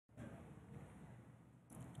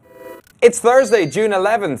It's Thursday, June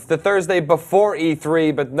 11th, the Thursday before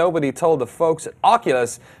E3, but nobody told the folks at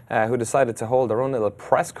Oculus who decided to hold their own little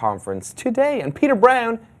press conference today. And Peter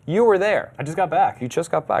Brown, you were there. I just got back. You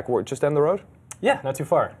just got back. We're just down the road? Yeah, not too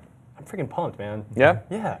far. I'm freaking pumped, man. Yeah?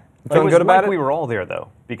 Yeah. Feeling good about it? We were all there,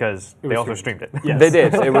 though, because they also streamed it. Yes. They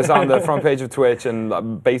did. It was on the front page of Twitch,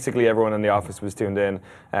 and basically everyone in the office was tuned in,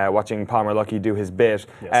 watching Palmer Luckey do his bit.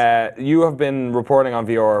 Yes. You have been reporting on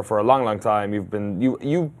VR for a long, long time.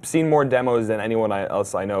 You've seen more demos than anyone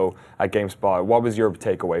else I know at GameSpot. What was your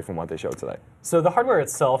takeaway from what they showed today? So the hardware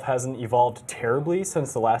itself hasn't evolved terribly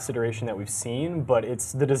since the last iteration that we've seen, but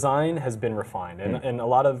the design has been refined. And a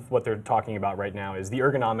lot of what they're talking about right now is the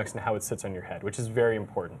ergonomics and how it sits on your head, which is very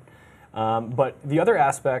important. But the other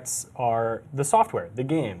aspects are the software, the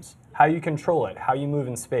games, how you control it, how you move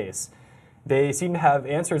in space. They seem to have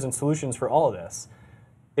answers and solutions for all of this.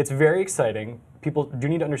 It's very exciting. People do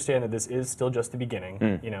need to understand that this is still just the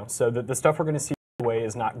beginning. So the stuff we're going to see away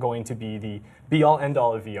is not going to be the be-all,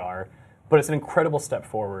 end-all of VR. But it's an incredible step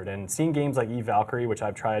forward, and seeing games like Valkyrie, which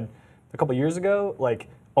I've tried a couple years ago, like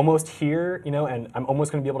almost here, and I'm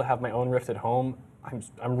almost going to be able to have my own Rift at home.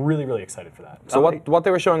 I'm really, really excited for that. So what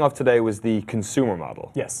they were showing off today was the consumer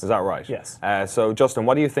model. Yes. Is that right? Yes. So Justin,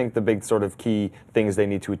 what do you think the big sort of key things they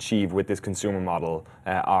need to achieve with this consumer model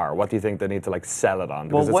are? What do you think they need to sell it on?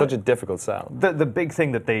 Because it's such a difficult sell. The big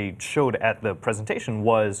thing that they showed at the presentation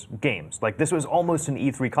was games. Like, this was almost an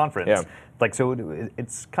E3 conference. Yeah. Like, so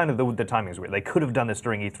it's kind of the timing is weird. They could have done this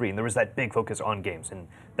during E3, and there was that big focus on games, and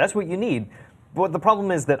that's what you need. But the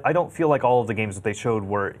problem is that I don't feel like all of the games that they showed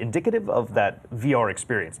were indicative of that VR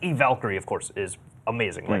experience. Valkyrie, of course, is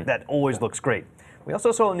amazing. Like, that always looks great. We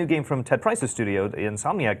also saw a new game from Ted Price's studio, the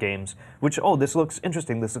Insomniac Games, which, this looks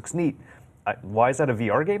interesting, this looks neat. Why is that a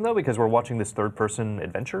VR game, though? Because we're watching this third-person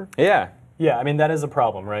adventure? Yeah. Yeah, I mean, that is a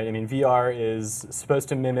problem, right? I mean, VR is supposed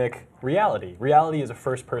to mimic reality. Reality is a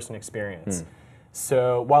first-person experience.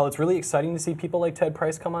 So while it's really exciting to see people like Ted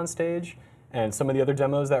Price come on stage and some of the other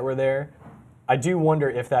demos that were there, I do wonder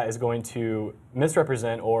if that is going to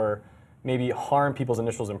misrepresent or maybe harm people's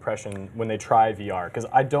initial impression when they try VR, because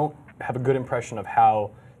I don't have a good impression of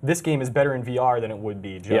how this game is better in VR than it would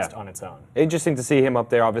be just on its own. Interesting to see him up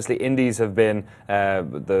there. Obviously, indies have been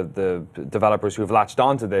the developers who have latched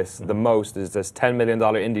onto this the most. Is this $10 million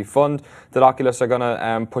indie fund that Oculus are going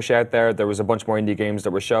to push out there? There was a bunch more indie games that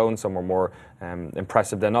were shown. Some were more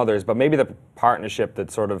impressive than others. But maybe the partnership that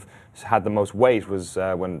sort of had the most weight was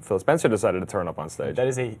when Phil Spencer decided to turn up on stage. That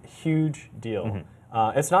is a huge deal.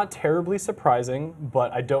 It's not terribly surprising,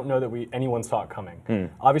 but I don't know that anyone saw it coming.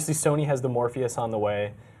 Obviously, Sony has the Morpheus on the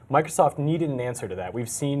way. Microsoft needed an answer to that. We've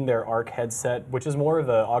seen their Arc headset, which is more of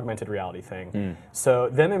an augmented reality thing. So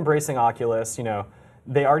them embracing Oculus,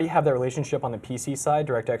 they already have that relationship on the PC side.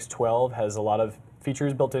 DirectX 12 has a lot of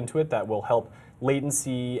features built into it that will help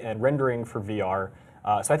latency and rendering for VR.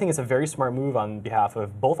 So I think it's a very smart move on behalf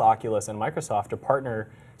of both Oculus and Microsoft to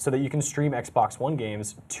partner so that you can stream Xbox One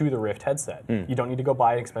games to the Rift headset. You don't need to go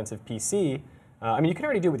buy an expensive PC. I mean, you can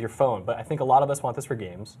already do it with your phone, but I think a lot of us want this for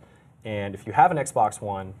games. And if you have an Xbox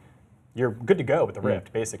One, you're good to go with the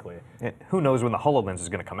Rift, basically. Who knows when the HoloLens is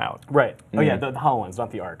going to come out? Right. Oh yeah, the HoloLens, not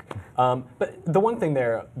the Arc. But the one thing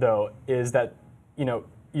there, though, is that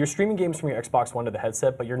you're streaming games from your Xbox One to the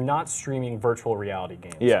headset, but you're not streaming virtual reality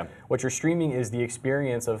games. Yeah. What you're streaming is the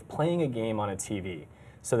experience of playing a game on a TV.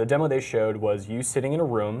 So the demo they showed was you sitting in a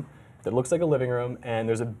room that looks like a living room, and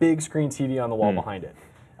there's a big screen TV on the wall behind it.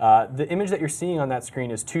 The image that you're seeing on that screen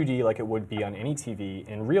is 2D like it would be on any TV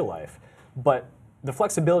in real life. But the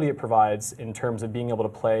flexibility it provides in terms of being able to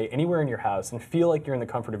play anywhere in your house and feel like you're in the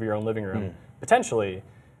comfort of your own living room, potentially,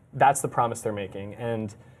 that's the promise they're making.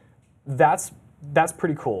 And that's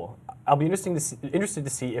pretty cool. I'll be interested to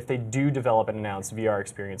see if they do develop and announce VR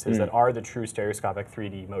experiences that are the true stereoscopic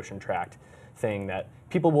 3D motion tracked thing that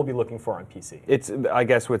people will be looking for on PC. It's, I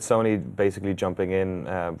guess, with Sony basically jumping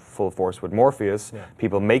in full force with Morpheus,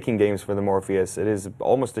 people making games for the Morpheus, it is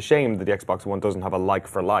almost a shame that the Xbox One doesn't have a like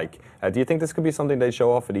for like. Do you think this could be something they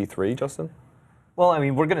show off at E3, Justin? Well, I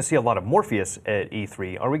mean, we're going to see a lot of Morpheus at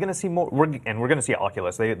E3. Are we going to see more? And we're going to see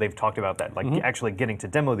Oculus. They've talked about that, like actually getting to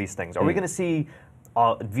demo these things. Are we going to see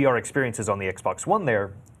VR experiences on the Xbox One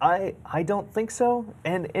there? I don't think so.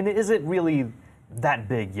 And is it really that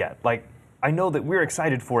big yet? Like, I know that we're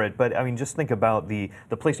excited for it, but I mean, just think about the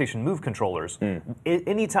PlayStation Move controllers.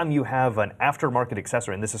 Anytime you have an aftermarket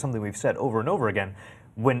accessory, and this is something we've said over and over again,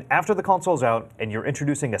 when after the console's out and you're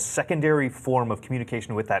introducing a secondary form of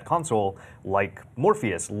communication with that console, like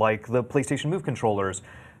Morpheus, like the PlayStation Move controllers,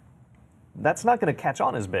 that's not going to catch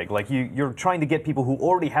on as big. Like you're trying to get people who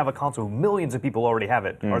already have a console, millions of people already have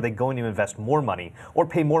it. Are they going to invest more money or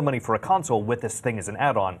pay more money for a console with this thing as an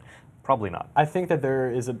add-on? Probably not. I think that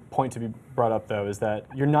there is a point to be brought up, though, is that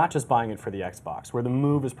you're not just buying it for the Xbox, where the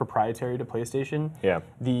Move is proprietary to PlayStation. Yeah.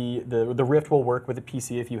 The Rift will work with a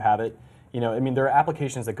PC if you have it. You know, I mean, there are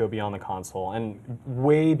applications that go beyond the console and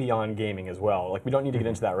way beyond gaming as well. Like, we don't need to get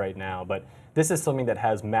into that right now, but this is something that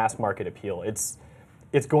has mass market appeal. It's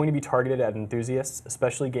going to be targeted at enthusiasts,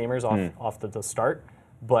 especially gamers off the start.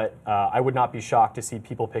 But I would not be shocked to see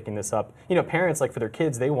people picking this up. You know, parents, like for their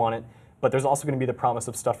kids, they want it, but there's also going to be the promise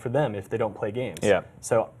of stuff for them if they don't play games. Yeah.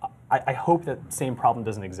 So I hope that same problem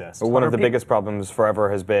doesn't exist. One of the biggest problems forever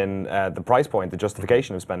has been the price point, the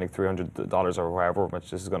justification of spending $300 or however much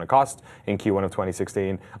this is going to cost in Q1 of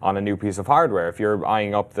 2016 on a new piece of hardware. If you're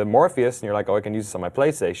eyeing up the Morpheus and you're like, oh, I can use this on my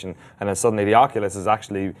PlayStation, and then suddenly the Oculus is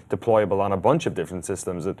actually deployable on a bunch of different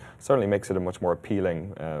systems, it certainly makes it a much more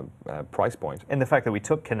appealing price point. And the fact that we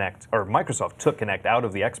took Kinect, or Microsoft took Kinect out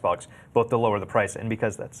of the Xbox, both to lower the price and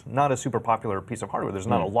because that's not a super popular piece of hardware, there's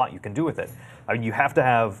not a lot you can do with it. I mean, you have to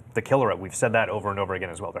have the killer app. We've said that over and over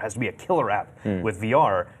again as well. There has to be a killer app with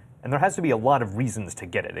VR, and there has to be a lot of reasons to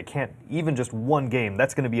get it. It can't, even just one game,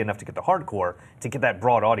 that's going to be enough to get the hardcore, to get that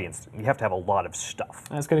broad audience. You have to have a lot of stuff.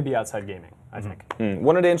 And it's going to be outside gaming, I think.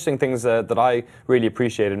 One of the interesting things that I really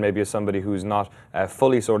appreciated, maybe as somebody who's not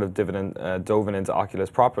fully sort of dove into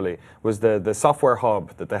Oculus properly, was the software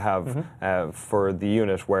hub that they have for the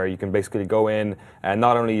unit, where you can basically go in and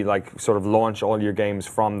not only like sort of launch all your games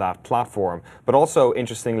from that platform, but also,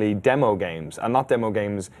 interestingly, demo games. And not demo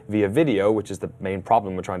games via video, which is the main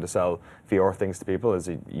problem with trying to sell VR things to people, is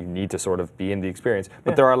you need to sort of be in the experience.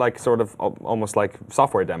 But there are like sort of almost like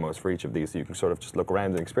software demos for each of these, so you can sort of just look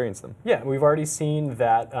around and experience them. Yeah, we've already seen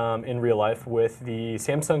that in real life with the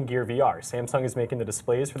Samsung Gear VR. Samsung is making the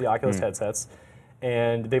displays for the Oculus headsets,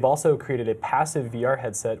 and they've also created a passive VR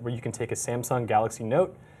headset where you can take a Samsung Galaxy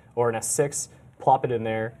Note or an S6, plop it in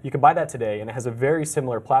there. You can buy that today, and it has a very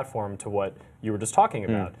similar platform to what you were just talking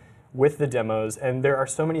about with the demos, and there are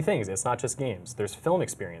so many things. It's not just games. There's film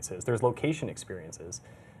experiences. There's location experiences.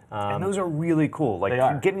 And those are really cool. Like, They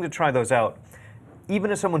are. getting to try those out,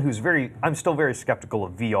 even as someone who's I'm still very skeptical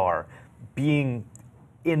of VR, being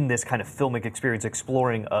in this kind of filmic experience,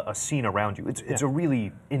 exploring a scene around you, it's a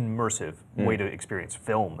really immersive way to experience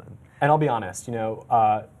film. And I'll be honest, you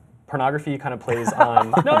know, pornography kind of plays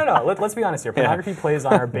on... No. Let's be honest here. Pornography plays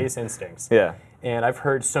on our base instincts. Yeah. And I've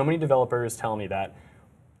heard so many developers tell me that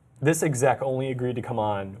this exec only agreed to come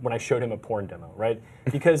on when I showed him a porn demo, right?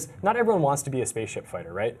 Because not everyone wants to be a spaceship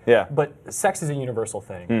fighter, right? Yeah. But sex is a universal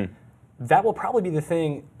thing. That will probably be the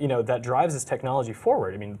thing, you know, that drives this technology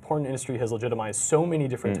forward. I mean, the porn industry has legitimized so many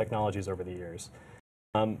different technologies over the years.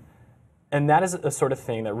 And that is a sort of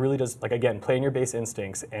thing that really does, like, again, play in your base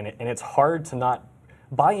instincts, and it's hard to not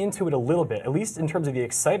buy into it a little bit, at least in terms of the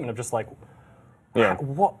excitement of just like,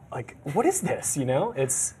 what is this, you know?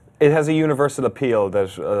 It has a universal appeal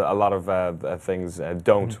that a lot of things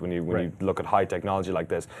don't when you look at high technology like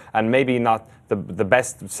this. And maybe not the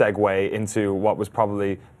best segue into what was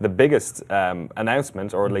probably the biggest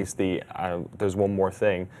announcement, or at least there's one more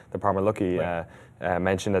thing that Parmaluki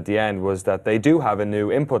mentioned at the end, was that they do have a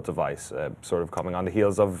new input device sort of coming on the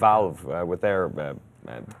heels of Valve with their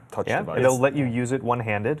touch device. They'll let you use it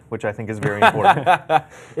one-handed, which I think is very important. I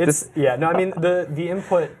mean, the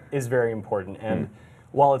input is very important, and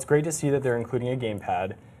while it's great to see that they're including a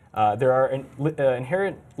gamepad, there are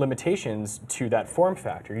inherent limitations to that form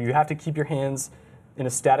factor. You have to keep your hands in a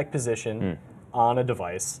static position on a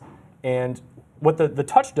device, and what the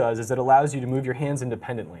touch does is it allows you to move your hands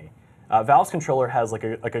independently. Valve's controller has like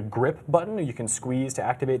a grip button you can squeeze to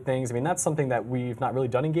activate things. I mean, that's something that we've not really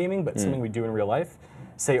done in gaming, but something we do in real life.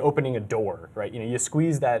 Say opening a door, right? You know, you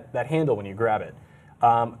squeeze that handle when you grab it.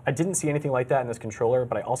 I didn't see anything like that in this controller,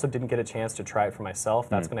 but I also didn't get a chance to try it for myself.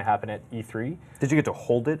 That's going to happen at E3. Did you get to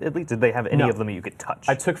hold it at least? Did they have any of them that you could touch?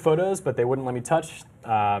 I took photos, but they wouldn't let me touch.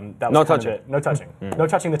 That was No kind of touching. it. No touching. No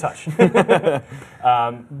touching the touch.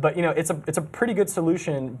 But you know, it's a pretty good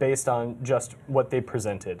solution based on just what they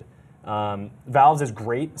presented. Valve's is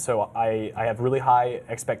great, so I have really high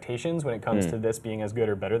expectations when it comes to this being as good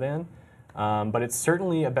or better than. But it's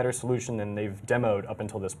certainly a better solution than they've demoed up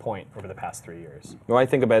until this point over the past 3 years. When I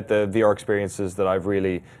think about the VR experiences that I've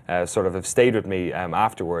really sort of have stayed with me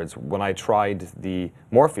afterwards, when I tried the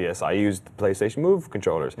Morpheus, I used the PlayStation Move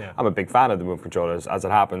controllers. Yeah. I'm a big fan of the Move controllers, as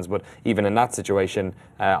it happens, but even in that situation,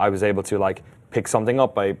 I was able to like pick something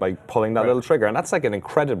up by pulling that little trigger. And that's like an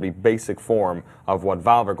incredibly basic form of what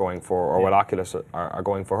Valve are going for, or what Oculus are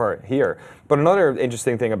going for here. But another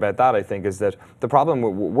interesting thing about that, I think, is that the problem,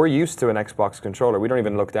 we're used to an Xbox controller. We don't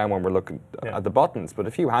even look down when we're looking at the buttons. But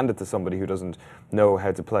if you hand it to somebody who doesn't know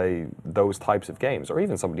how to play those types of games, or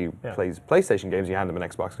even somebody who plays PlayStation games, you hand them an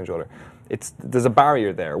Xbox controller, there's a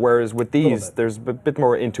barrier there. Whereas with these, there's a bit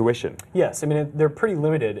more intuition. Yes, I mean, they're pretty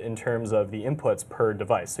limited in terms of the inputs per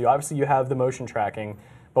device. So obviously you have the motion tracking,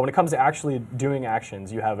 but when it comes to actually doing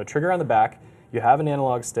actions, you have a trigger on the back, you have an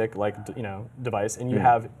analog stick like device, and you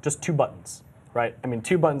have just 2 buttons, right? I mean,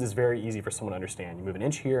 2 buttons is very easy for someone to understand. You move an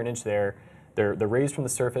inch here, an inch there. They're raised from the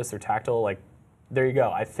surface. They're tactile. Like, there you go.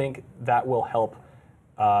 I think that will help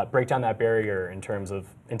break down that barrier in terms of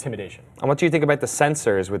intimidation. And what do you think about the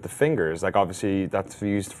sensors with the fingers? Like, obviously, that's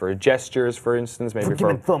used for gestures, for instance, maybe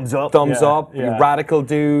for thumbs up. Thumbs up, you radical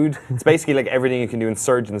dude. It's basically like everything you can do in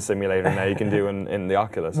Surgeon Simulator now you can do in the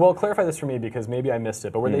Oculus. Well, clarify this for me because maybe I missed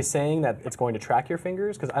it, but were they saying that it's going to track your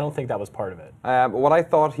fingers? Because I don't think that was part of it. What I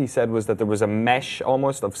thought he said was that there was a mesh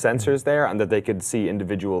almost of sensors there, and that they could see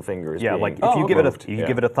individual fingers. Yeah, like if you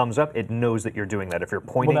give it a thumbs up, it knows that you're doing that. If you're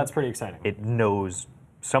pointing, well, that's pretty exciting. It knows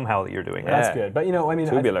somehow that you're doing That's good. But I mean,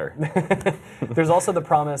 tubular. There's also the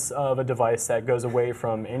promise of a device that goes away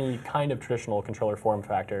from any kind of traditional controller form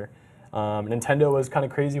factor. Nintendo was kind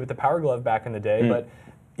of crazy with the Power Glove back in the day, but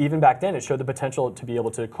even back then it showed the potential to be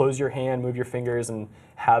able to close your hand, move your fingers, and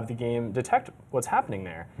have the game detect what's happening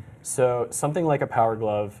there. So something like a Power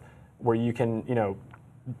Glove where you can,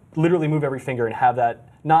 literally move every finger and have that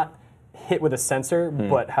not hit with a sensor,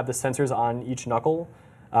 but have the sensors on each knuckle.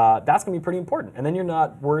 That's going to be pretty important. And then you're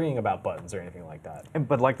not worrying about buttons or anything like that.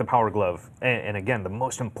 But like the Power Glove, and again, the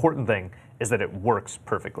most important thing is that it works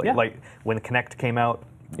perfectly. Yeah. Like when Kinect came out,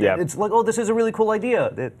 it's like, oh, this is a really cool idea.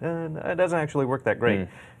 It doesn't actually work that great.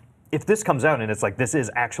 If this comes out and it's like, this is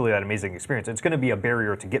actually that amazing experience, it's going to be a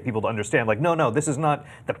barrier to get people to understand, like, no, this is not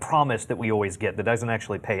the promise that we always get that doesn't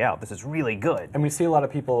actually pay out. This is really good. And we see a lot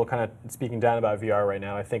of people kind of speaking down about VR right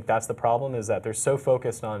now. I think that's the problem, is that they're so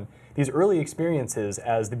focused on these early experiences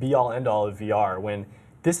as the be-all, end-all of VR, when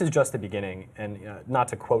this is just the beginning. And not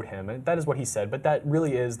to quote him, and that is what he said, but that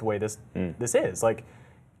really is the way this is. Like,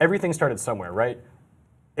 everything started somewhere, right?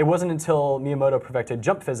 It wasn't until Miyamoto perfected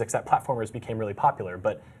jump physics that platformers became really popular,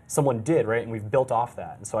 but someone did, right? And we've built off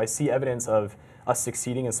that. And so I see evidence of us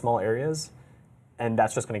succeeding in small areas, and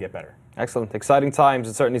that's just going to get better. Excellent. Exciting times.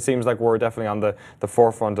 It certainly seems like we're definitely on the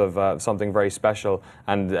forefront of something very special.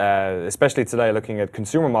 And especially today, looking at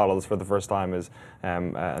consumer models for the first time is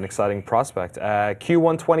an exciting prospect.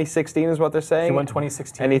 Q1 2016 is what they're saying. Q1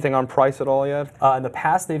 2016. Anything on price at all yet? In the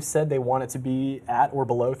past, they've said they want it to be at or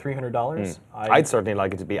below $300. I'd certainly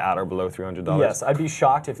like it to be at or below $300. Yes, I'd be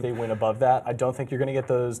shocked if they went above that. I don't think you're going to get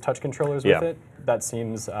those touch controllers with it. That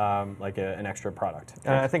seems like an extra product.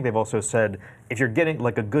 I think they've also said if you're getting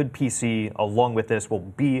like a good PC along with this will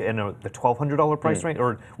be in the $1,200 price range,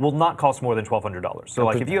 or will not cost more than $1,200. So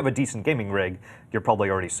like if you have a decent gaming rig, you're probably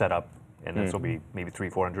already set up, and this will be maybe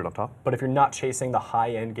 $300-400 on top. But if you're not chasing the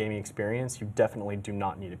high-end gaming experience, you definitely do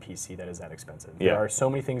not need a PC that is that expensive. There are so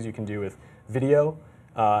many things you can do with video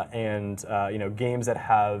and games that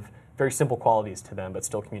have very simple qualities to them, but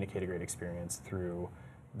still communicate a great experience through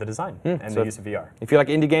the design and the use of VR. If you like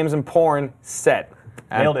indie games and porn, set.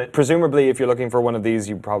 Nailed it. Presumably, if you're looking for one of these,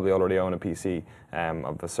 you probably already own a PC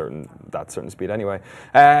of that certain speed anyway.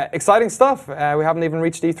 Exciting stuff. We haven't even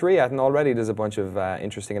reached E3 yet, and already there's a bunch of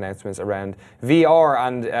interesting announcements around VR,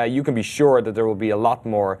 and you can be sure that there will be a lot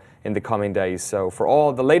more in the coming days. So for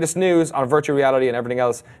all the latest news on virtual reality and everything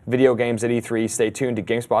else, video games at E3, stay tuned to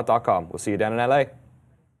GameSpot.com. We'll see you down in LA.